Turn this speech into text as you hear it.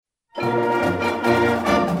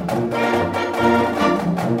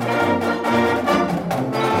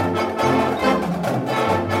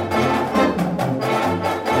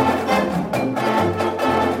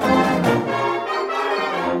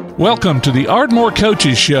Welcome to the Ardmore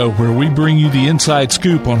Coaches Show, where we bring you the inside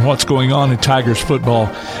scoop on what's going on in Tigers football.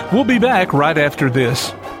 We'll be back right after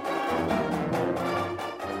this.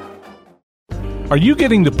 Are you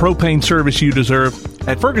getting the propane service you deserve?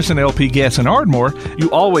 At Ferguson LP Gas in Ardmore, you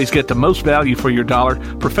always get the most value for your dollar,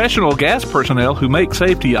 professional gas personnel who make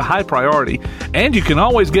safety a high priority, and you can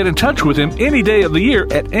always get in touch with them any day of the year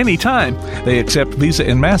at any time. They accept Visa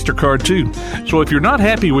and MasterCard too. So if you're not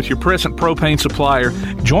happy with your present propane supplier,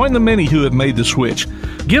 join the many who have made the switch.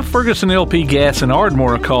 Give Ferguson LP Gas in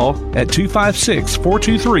Ardmore a call at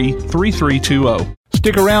 256-423-3320.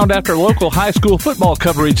 Stick around after local high school football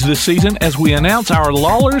coverage this season as we announce our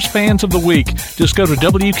Lawlers Fans of the Week. Just go to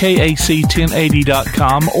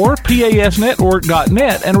WKAC1080.com or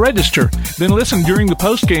PASnetwork.net and register. Then listen during the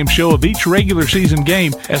postgame show of each regular season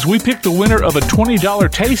game as we pick the winner of a $20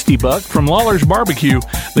 Tasty Buck from Lawlers Barbecue.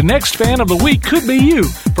 The next Fan of the Week could be you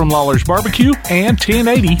from Lawlers Barbecue and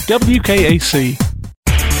 1080 WKAC.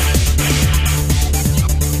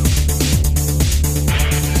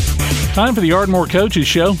 Time for the Ardmore Coaches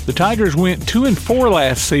Show. The Tigers went 2-4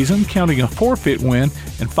 last season, counting a forfeit win,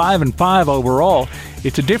 and 5-5 overall.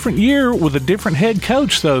 It's a different year with a different head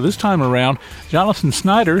coach, though, this time around. Jonathan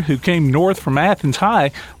Snyder, who came north from Athens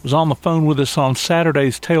High, was on the phone with us on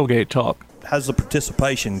Saturday's Tailgate Talk. How's the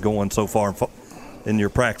participation going so far in your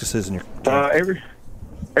practices and your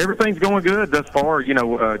everything's going good thus far.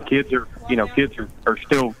 Kids are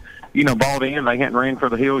still, balled in. They hadn't ran for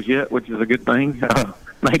the hills yet, which is a good thing.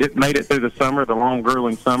 Made it through the summer, the long,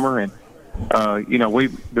 grueling summer, and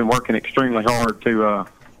we've been working extremely hard to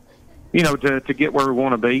get where we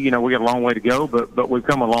want to be. We got a long way to go, but we've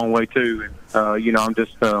come a long way too. And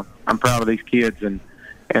I'm proud of these kids and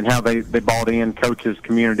how they bought in, coaches,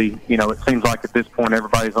 community. It seems like at this point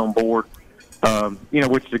everybody's on board.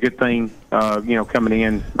 Which is a good thing. Coming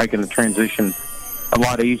in, making the transition a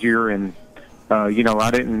lot easier and. I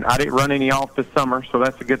didn't run any off this summer, so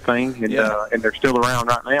that's a good thing. And and they're still around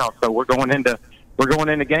right now. So we're going into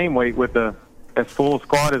game week with as full a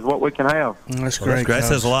squad as what we can have. That's great. That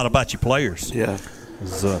says a lot about your players. Yeah.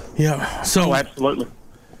 So absolutely.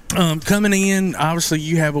 Coming in, obviously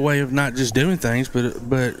you have a way of not just doing things, but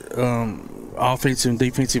offensive and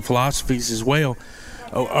defensive philosophies as well.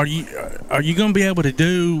 Are you going to be able to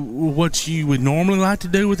do what you would normally like to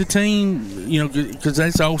do with the team? Because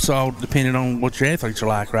that's also dependent on what your athletes are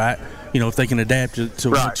like, right? If they can adapt to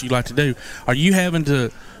right. what you like to do. Are you having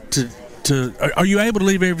to are you able to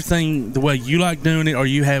leave everything the way you like doing it, or are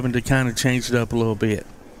you having to kind of change it up a little bit?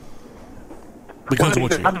 Because of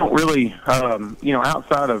what I don't really,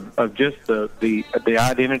 outside of just the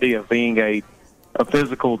identity of being a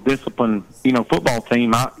physical, disciplined, football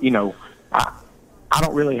team. I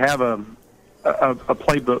don't really have a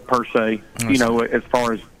playbook per se, as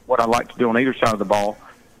far as what I like to do on either side of the ball.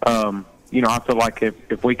 I feel like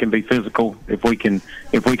if we can be physical, if we can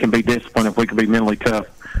be disciplined, if we can be mentally tough,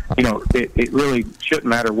 it really shouldn't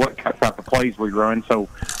matter what type of plays we run. So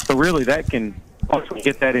really that can, once we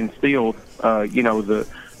get that instilled,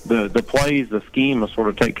 the plays, the scheme will sort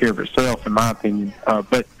of take care of itself, in my opinion.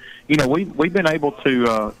 But we've been able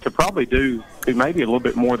to probably do maybe a little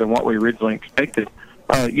bit more than what we originally expected.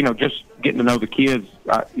 Just getting to know the kids.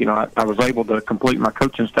 I was able to complete my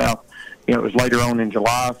coaching staff. It was later on in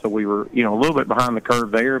July, so we were a little bit behind the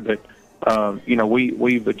curve there. But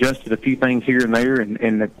we've adjusted a few things here and there,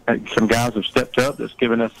 and some guys have stepped up. That's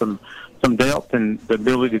given us some depth and the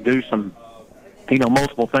ability to do some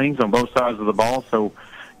multiple things on both sides of the ball. So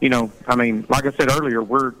like I said earlier,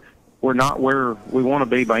 we're not where we want to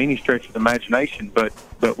be by any stretch of the imagination, but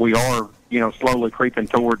we are, slowly creeping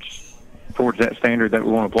towards that standard that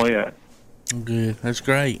we want to play at. Good. That's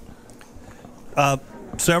great.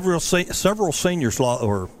 Several seniors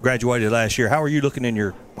graduated last year. How are you looking in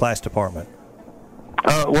your class department?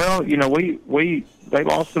 They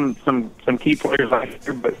lost some key players last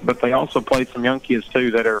year, but they also played some young kids too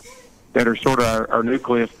that are sort of our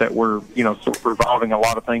nucleus that we're sort of revolving a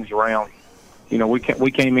lot of things around.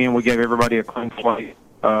 We came in, we gave everybody a clean slate.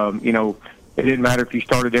 It didn't matter if you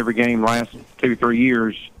started every game last 2-3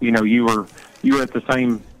 years. You were at the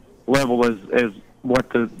same level as what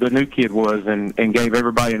the new kid was, and gave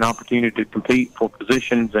everybody an opportunity to compete for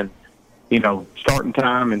positions and starting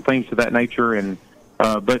time and things of that nature. And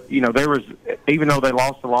but there was, even though they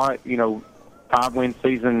lost a lot, 5-win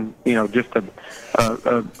season, just a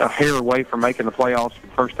hair away from making the playoffs for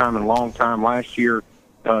the first time in a long time last year.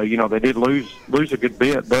 They did lose a good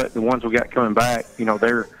bit, but the ones we got coming back,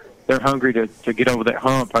 they're hungry to get over that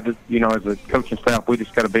hump. I just, as a coaching staff, we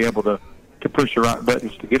just got to be able to push the right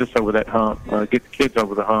buttons to get us over that hump, get the kids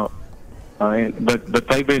over the hump. But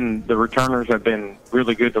the returners have been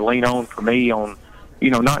really good to lean on for me on,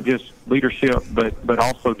 not just leadership, but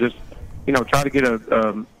also just, try to get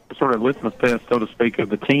a sort of litmus test, so to speak, of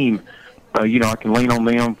the team. I can lean on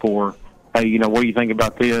them for, hey, what do you think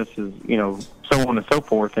about this? Is, so on and so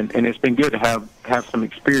forth. And it's been good to have some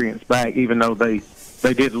experience back, even though they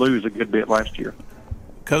did lose a good bit last year.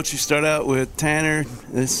 Coach, you start out with Tanner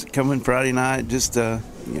this coming Friday night. Just, I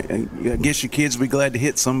guess your kids will be glad to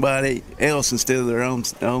hit somebody else instead of their own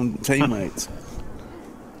teammates.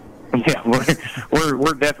 Yeah,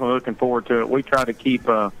 we're definitely looking forward to it. We try to keep,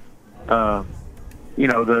 our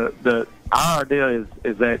idea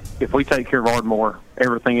is that if we take care of Ardmore,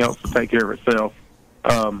 everything else will take care of itself.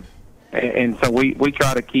 And so we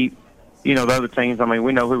try to keep, the other teams. I mean,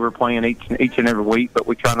 we know who we're playing each and every week, but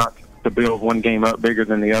we try not to build one game up bigger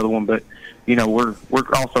than the other one. But, we're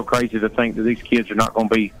also crazy to think that these kids are not going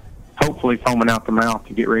to be hopefully foaming out the mouth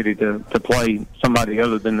to get ready to play somebody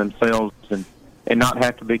other than themselves and not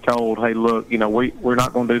have to be told, hey, look, we're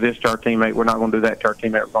not going to do this to our teammate. We're not going to do that to our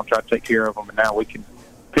teammate. We're going to try to take care of them. And now we can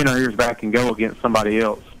pin our ears back and go against somebody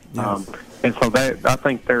else. Yeah. And so I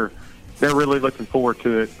think they're really looking forward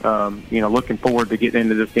to it. Looking forward to getting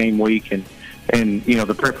into this game week and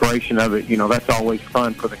the preparation of it. That's always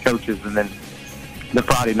fun for the coaches. And then the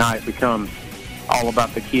Friday night becomes all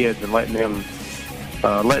about the kids and letting them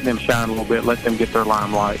shine a little bit, let them get their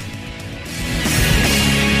limelight.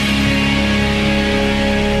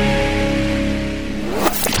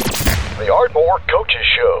 The Ardmore Coaches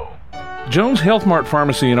Show. Jones Health Mart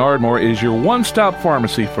Pharmacy in Ardmore is your one-stop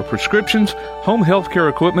pharmacy for prescriptions, home health care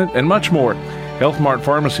equipment, and much more. Health Mart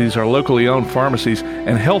pharmacies are locally owned pharmacies,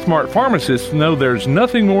 and Health Mart pharmacists know there's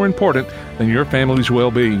nothing more important than your family's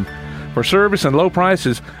well-being. For service and low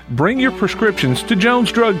prices, bring your prescriptions to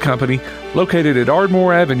Jones Drug Company, located at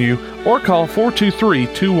Ardmore Avenue, or call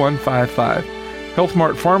 423-2155. Health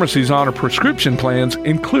Mart pharmacies honor prescription plans,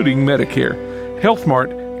 including Medicare. Health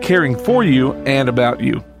Mart, caring for you and about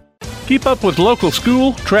you. Keep up with local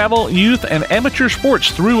school, travel, youth, and amateur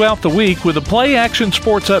sports throughout the week with a Play Action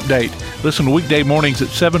Sports Update. Listen weekday mornings at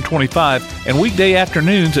 7:25 and weekday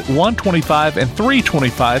afternoons at 1:25 and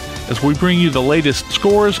 3:25 as we bring you the latest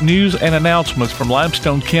scores, news, and announcements from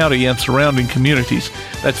Limestone County and surrounding communities.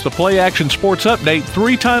 That's the Play Action Sports Update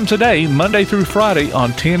 3 times a day, Monday through Friday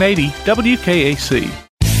on 1080 WKAC.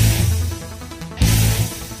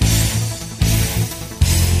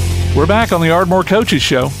 We're back on the Ardmore Coaches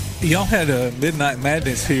Show. Y'all had a Midnight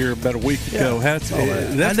Madness here about a week ago. That's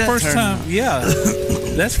the first time. Yeah,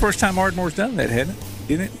 that's the first time Ardmore's done that, hadn't it?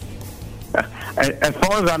 Didn't it? As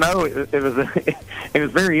far as I know, it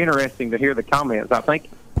was very interesting to hear the comments. I think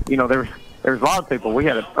there was a lot of people. We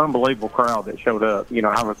had an unbelievable crowd that showed up.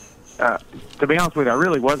 I was to be honest with you, I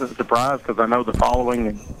really wasn't surprised because I know the following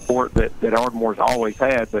and support that Ardmore's always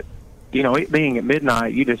had. But it being at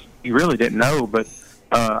midnight, you really didn't know, but.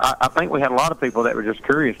 I think we had a lot of people that were just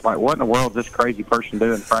curious, like, what in the world is this crazy person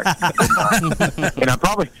doing practicing at midnight? And I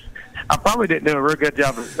probably didn't do a real good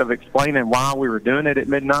job of explaining why we were doing it at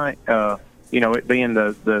midnight. It being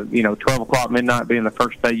the 12 o'clock midnight being the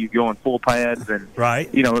first day you go on full pads. And,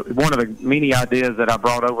 right. One of the many ideas that I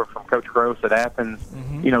brought over from Coach Gross at Athens,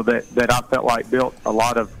 that I felt like built a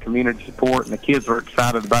lot of community support, and the kids were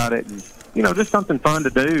excited about it. And, just something fun to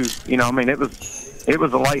do. It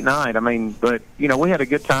was a late night. But, we had a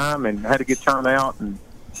good time and had a good turnout. And,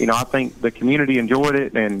 I think the community enjoyed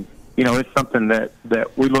it. And, it's something that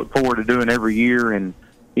we look forward to doing every year and,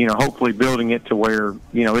 hopefully building it to where,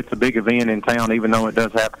 it's a big event in town, even though it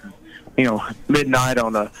does happen, midnight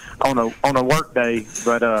on a work day.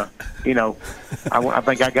 But, I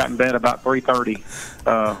think I got in bed about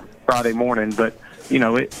 3:30 Friday morning. But,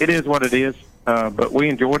 it is what it is. But we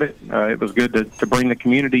enjoyed it. It was good to bring the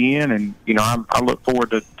community in, and I look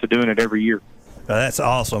forward to doing it every year. That's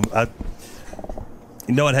awesome. It had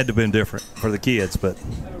to have been different for the kids, but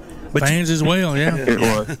fans as well. Yeah, it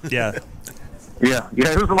was. Yeah. Yeah,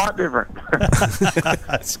 it was a lot different.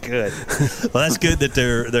 That's good. Well, that's good that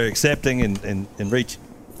they're accepting and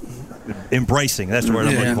embracing. That's the word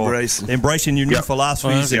I'm looking for. Embracing your new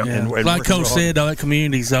philosophies. And like Coach said, that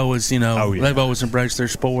community's always, they've always embraced their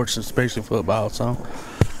sports, especially football. So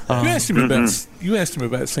you asked him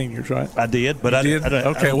about seniors, right? I did, but I don't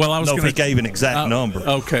know if he gave an exact number.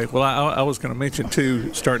 Okay, well, I was going to mention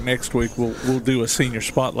too. Starting next week, we'll do a senior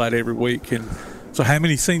spotlight every week. And so, how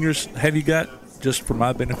many seniors have you got? Just for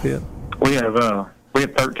my benefit, we have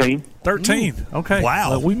 13. 13. Okay. Wow.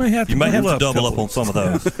 Well, we may have to double up on some of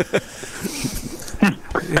those.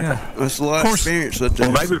 Yeah, that's a lot of experience.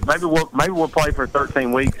 Well, maybe we'll play for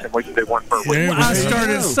 13 weeks and we can do one per week. Well, I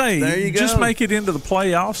started to say, there you just go. make it into the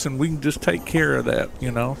playoffs, and we can just take care of that.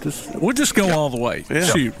 We'll just go all the way. Yeah.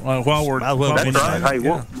 Shoot, while we're. Might as well That's right. Hey,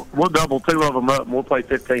 yeah. we'll double 2 of them up and we'll play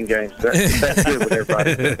 15 games. That's good with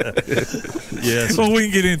everybody. Yes. Well, we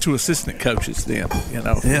can get into assistant coaches then.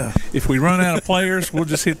 Yeah. If we run out of players, we'll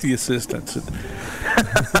just hit the assistants.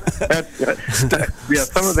 Yeah,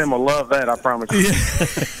 some of them will love that, I promise you.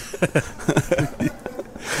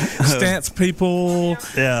 Stats people,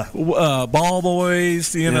 Yeah. Ball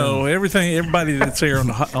boys, everything, everybody that's there on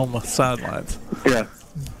the sidelines. Yeah.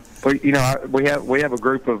 Well, we have a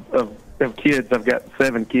group of kids. I've got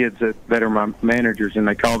 7 kids that are my managers, and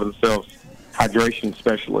they call themselves hydration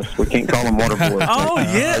specialists. We can't call them water boys. Oh,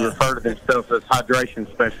 yeah. They refer to themselves as hydration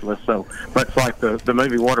specialists. So much like the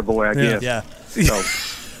movie Waterboy, I guess. Yeah. So,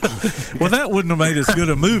 Well, that wouldn't have made as good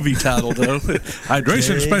a movie title, though.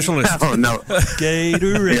 Hydration specialist. oh no.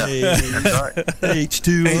 Gatorade. That's right.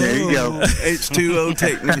 H2O. There you go. H2O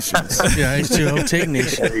technicians. Yeah, H2O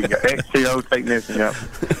technician. There you go. X2O technician. Yep.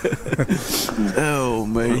 Oh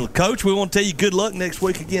man. Well, Coach, we want to tell you good luck next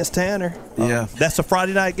week against Tanner. Yeah. That's a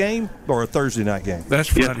Friday night game or a Thursday night game? That's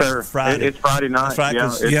Friday. Yes, sir. Friday. It's Friday night. That's right,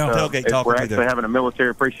 'cause tailgate talk we're will be actually there. having a military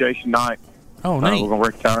appreciation night. Oh, We're neat.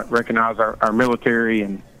 going to recognize our military,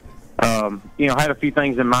 and had a few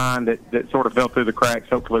things in mind that sort of fell through the cracks.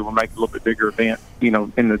 Hopefully, we'll make it a little bit bigger event,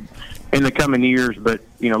 in the coming years. But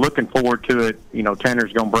looking forward to it.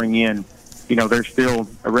 Tanner's going to bring in. They're still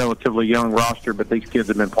a relatively young roster, but these kids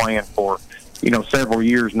have been playing for several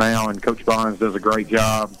years now, and Coach Bonds does a great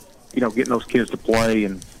job. Getting those kids to play,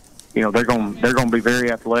 and they're going to be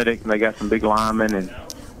very athletic, and they got some big linemen, and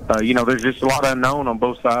there's just a lot of unknown on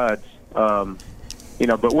both sides.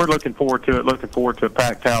 But we're looking forward to it. Looking forward to a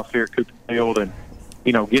packed house here at Cooper Field, and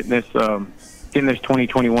getting this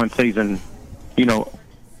 2021 season,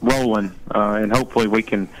 rolling, and hopefully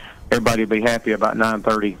everybody will be happy about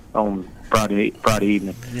 9:30 on Friday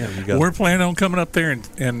evening. Yeah, you go. We're planning on coming up there and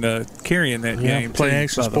carrying that game. Play too,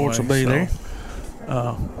 Action by the Sports way. will be there.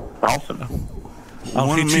 Awesome.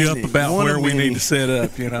 I'll hit you up about One where of we many. need to set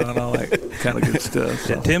up, and all that kind of good stuff.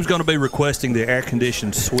 So. Yeah, Tim's going to be requesting the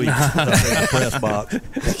air-conditioned suite up in the press box.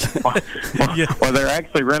 Well, they're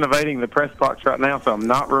actually renovating the press box right now, so I'm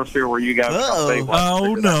not real sure where you guys are going to be.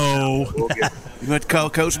 Oh, no. We'll get You want to call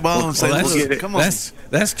Coach Ball and say, Well, "Look, come on."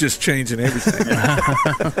 That's just changing everything.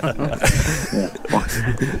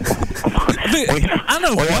 I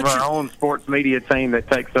know we have what our own sports media team that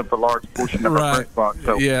takes up a large portion of our Right. press box,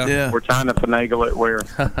 so Yeah. we're trying to finagle it where.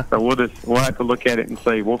 So we'll have to look at it and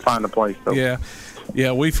see. We'll find a place. So. Yeah.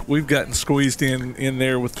 We've gotten squeezed in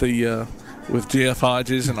there with the with Jeff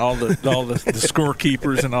Hodges and all the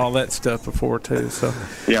scorekeepers and all that stuff before too. So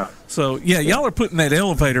Yeah. y'all are putting that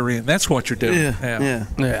elevator in. That's what you're doing. Yeah.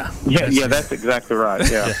 Yeah, that's exactly right.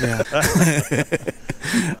 Yeah.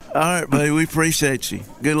 All right, buddy. We appreciate you.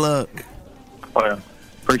 Good luck. Well,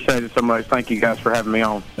 appreciate it so much. Thank you guys for having me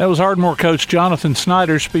on. That was Ardmore coach Jonathan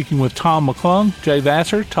Snyder speaking with Tom McClung, Jay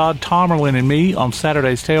Vassar, Todd Tomerlin, and me on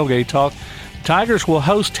Saturday's Tailgate Talk. Tigers will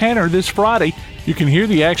host Tanner this Friday. You can hear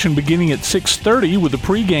the action beginning at 6:30 with the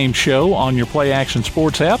pregame show on your Play Action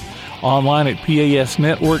Sports app, online at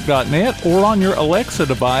pasnetwork.net, or on your Alexa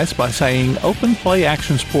device by saying Open Play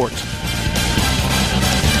Action Sports.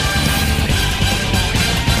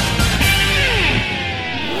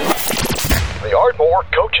 The Ardmore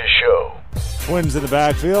Coaches Show. Twins in the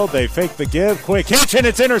backfield. They fake the give. Quick hitch, and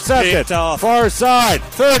it's intercepted. Picked off. Far side.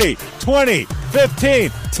 30, 20,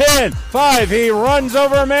 15, 10, 5. He runs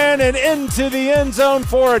over a man and into the end zone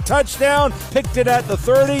for a touchdown. Picked it at the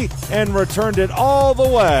 30 and returned it all the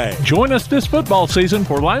way. Join us this football season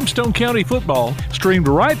for Limestone County football, streamed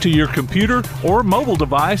right to your computer or mobile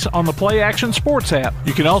device on the Play Action Sports app.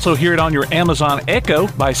 You can also hear it on your Amazon Echo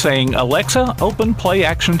by saying, Alexa, open Play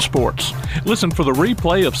Action Sports. Listen for the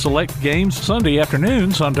replay of select games Sunday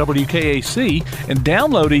afternoons on WKAC and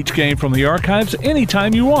download each game from the archives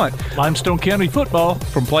anytime you want. Limestone County football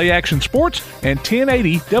from Play Action Sports and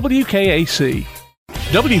 1080 WKAC.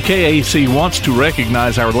 WKAC wants to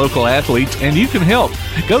recognize our local athletes, and you can help.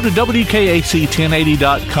 Go to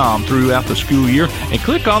WKAC1080.com throughout the school year and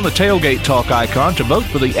click on the Tailgate Talk icon to vote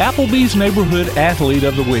for the Applebee's Neighborhood Athlete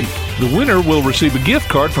of the Week. The winner will receive a gift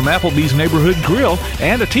card from Applebee's Neighborhood Grill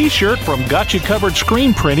and a t-shirt from Gotcha Covered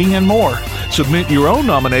Screen Printing and more. Submit your own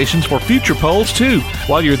nominations for future polls, too.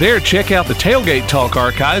 While you're there, check out the Tailgate Talk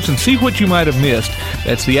archives and see what you might have missed.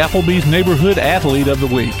 That's the Applebee's Neighborhood Athlete of the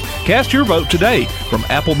Week. Cast your vote today from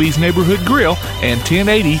Applebee's Neighborhood Grill and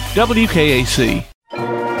 1080 WKAC.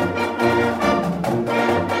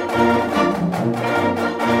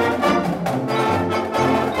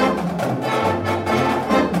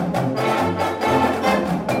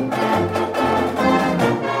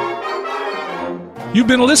 You've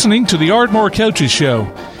been listening to the Ardmore Coaches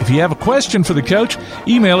Show. If you have a question for the coach,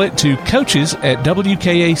 email it to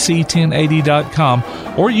coaches@wkac1080.com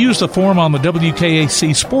or use the form on the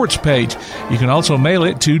WKAC Sports page. You can also mail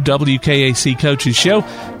it to WKAC Coaches Show,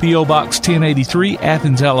 P.O. Box 1083,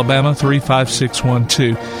 Athens, Alabama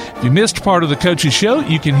 35612. If you missed part of the Coaches Show,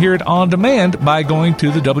 you can hear it on demand by going to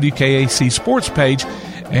the WKAC Sports page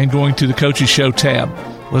and going to the Coaches Show tab.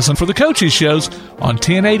 Listen for the Coaches Shows on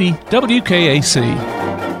 1080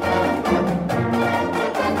 WKAC.